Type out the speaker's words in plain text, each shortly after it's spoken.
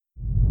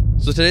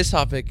So today's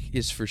topic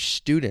is for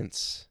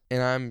students,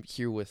 and I'm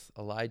here with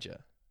Elijah.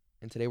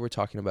 And today we're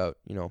talking about,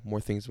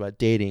 more things about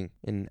dating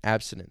and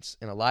abstinence.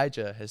 And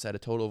Elijah has had a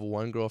total of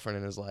one girlfriend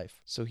in his life.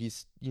 So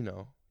he's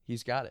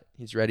got it.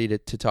 He's ready to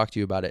talk to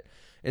you about it.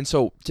 And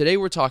so today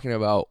we're talking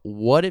about,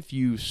 what if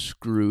you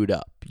screwed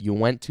up? You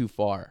went too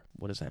far.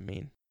 What does that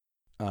mean?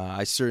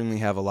 I certainly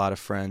have a lot of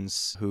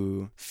friends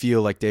who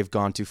feel like they've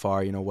gone too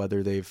far,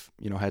 whether they've,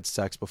 had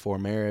sex before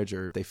marriage,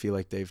 or they feel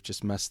like they've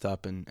just messed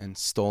up and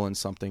stolen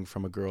something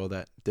from a girl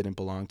that didn't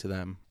belong to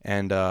them.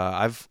 And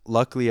I've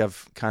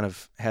kind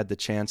of had the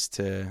chance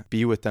to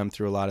be with them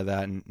through a lot of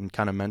that and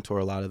kind of mentor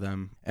a lot of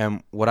them.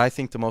 And what I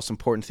think the most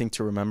important thing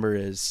to remember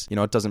is,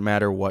 it doesn't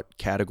matter what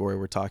category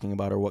we're talking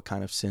about or what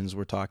kind of sins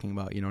we're talking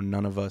about.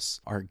 None of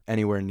us are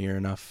anywhere near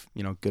enough,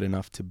 good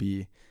enough to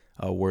be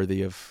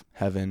worthy of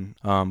heaven.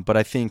 But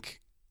I think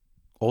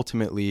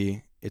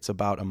ultimately it's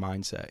about a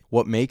mindset.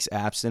 What makes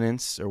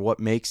abstinence, or what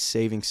makes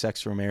saving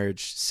sex for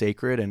marriage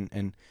sacred,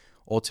 and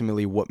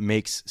ultimately what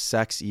makes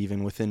sex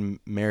even within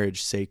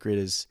marriage sacred,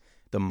 is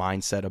the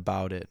mindset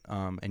about it,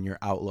 and your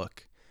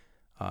outlook.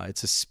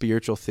 It's a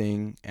spiritual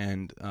thing,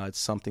 and it's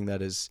something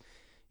that is,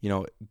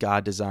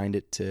 God designed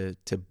it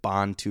to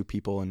bond two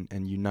people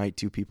and unite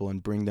two people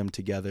and bring them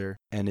together.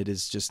 And it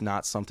is just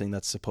not something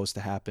that's supposed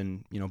to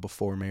happen,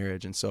 before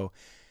marriage. And so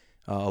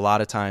a lot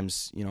of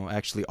times,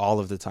 actually all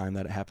of the time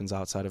that it happens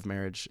outside of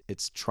marriage,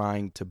 it's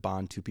trying to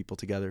bond two people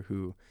together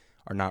who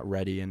are not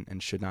ready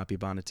and should not be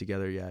bonded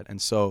together yet.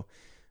 And so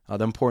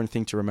the important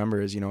thing to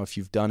remember is, if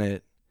you've done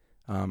it,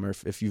 or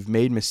if you've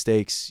made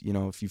mistakes,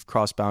 if you've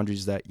crossed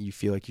boundaries that you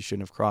feel like you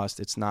shouldn't have crossed,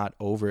 it's not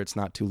over. It's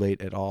not too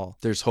late at all.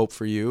 There's hope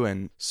for you.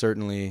 And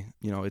certainly,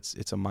 it's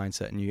a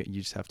mindset, and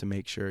you just have to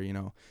make sure,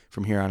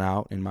 from here on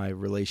out, in my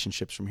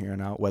relationships from here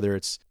on out, whether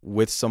it's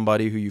with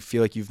somebody who you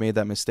feel like you've made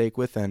that mistake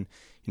with, and,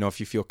 if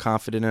you feel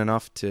confident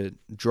enough to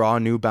draw a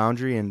new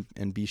boundary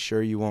and be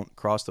sure you won't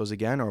cross those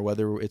again, or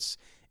whether it's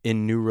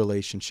in new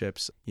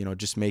relationships,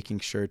 just making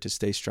sure to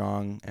stay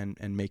strong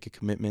and make a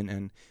commitment,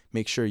 and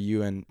make sure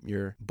you and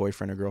your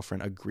boyfriend or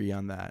girlfriend agree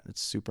on that.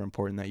 It's super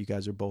important that you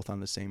guys are both on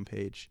the same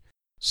page.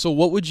 So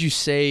what would you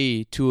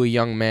say to a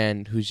young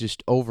man who's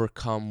just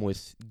overcome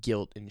with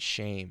guilt and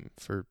shame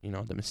for,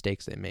 the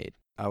mistakes they made?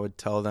 I would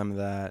tell them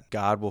that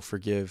God will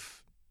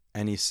forgive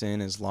any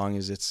sin as long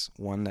as it's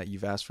one that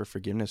you've asked for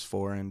forgiveness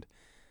for, and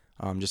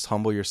just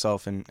humble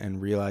yourself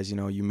and realize,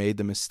 you made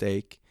the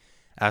mistake.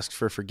 Ask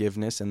for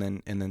forgiveness, and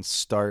then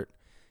start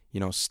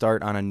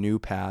on a new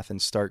path,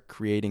 and start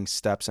creating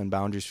steps and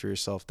boundaries for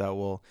yourself that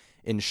will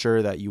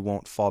ensure that you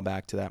won't fall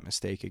back to that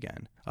mistake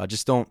again.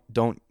 Just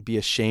don't be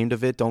ashamed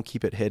of it. Don't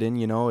keep it hidden.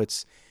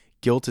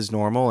 Guilt is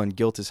normal, and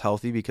guilt is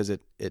healthy, because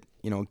it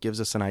gives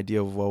us an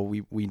idea of, well,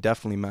 we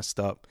definitely messed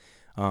up.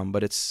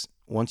 But it's,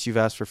 once you've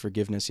asked for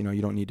forgiveness,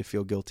 you don't need to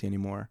feel guilty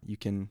anymore. You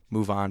can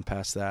move on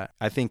past that.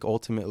 I think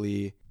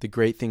ultimately the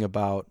great thing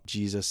about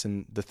Jesus,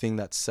 and the thing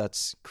that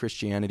sets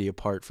Christianity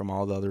apart from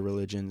all the other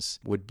religions,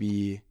 would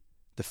be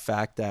the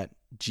fact that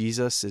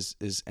Jesus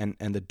is and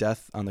the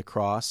death on the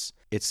cross,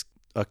 it's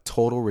a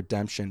total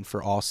redemption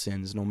for all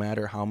sins, no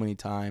matter how many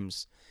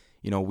times,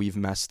 we've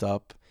messed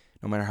up.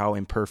 No matter how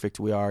imperfect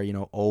we are,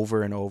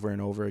 over and over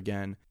and over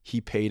again,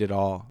 he paid it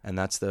all. And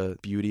that's the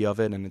beauty of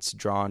it. And it's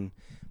drawn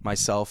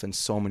myself and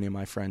so many of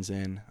my friends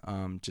in,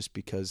 just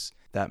because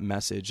that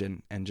message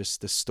and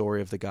just the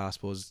story of the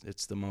gospel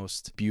it's the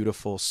most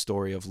beautiful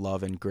story of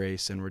love and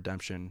grace and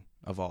redemption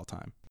of all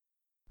time.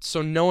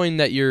 So knowing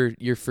that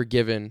you're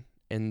forgiven,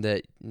 and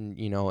that,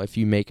 if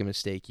you make a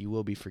mistake, you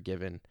will be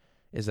forgiven,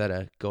 is that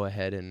a go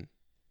ahead and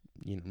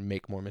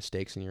make more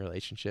mistakes in your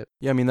relationship?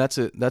 Yeah, I mean, that's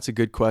a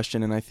good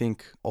question. And I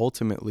think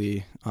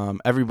ultimately,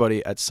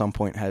 everybody at some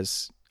point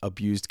has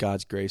abused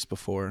God's grace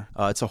before.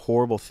 It's a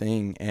horrible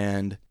thing.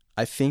 And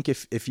I think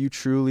if you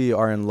truly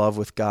are in love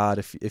with God,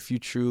 if you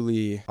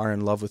truly are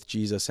in love with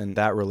Jesus, and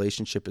that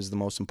relationship is the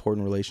most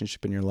important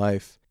relationship in your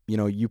life,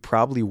 you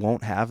probably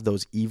won't have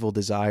those evil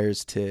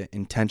desires to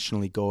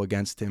intentionally go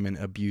against him and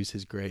abuse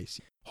his grace.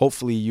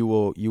 Hopefully you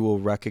will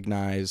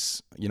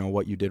recognize,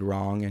 what you did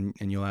wrong,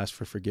 and you'll ask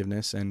for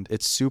forgiveness. And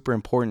it's super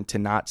important to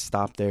not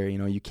stop there.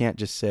 You can't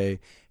just say,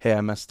 hey,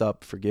 I messed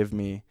up, forgive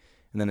me,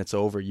 and then it's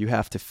over. You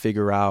have to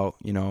figure out,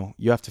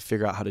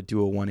 how to do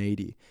a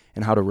 180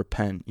 and how to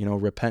repent.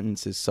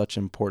 Repentance is such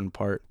an important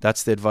part.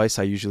 That's the advice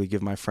I usually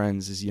give my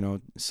friends is,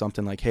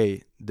 something like,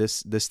 hey,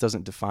 this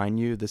doesn't define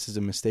you. This is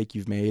a mistake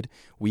you've made.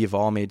 We have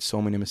all made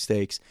so many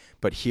mistakes,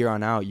 but here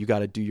on out, you got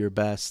to do your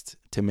best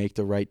to make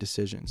the right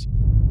decisions.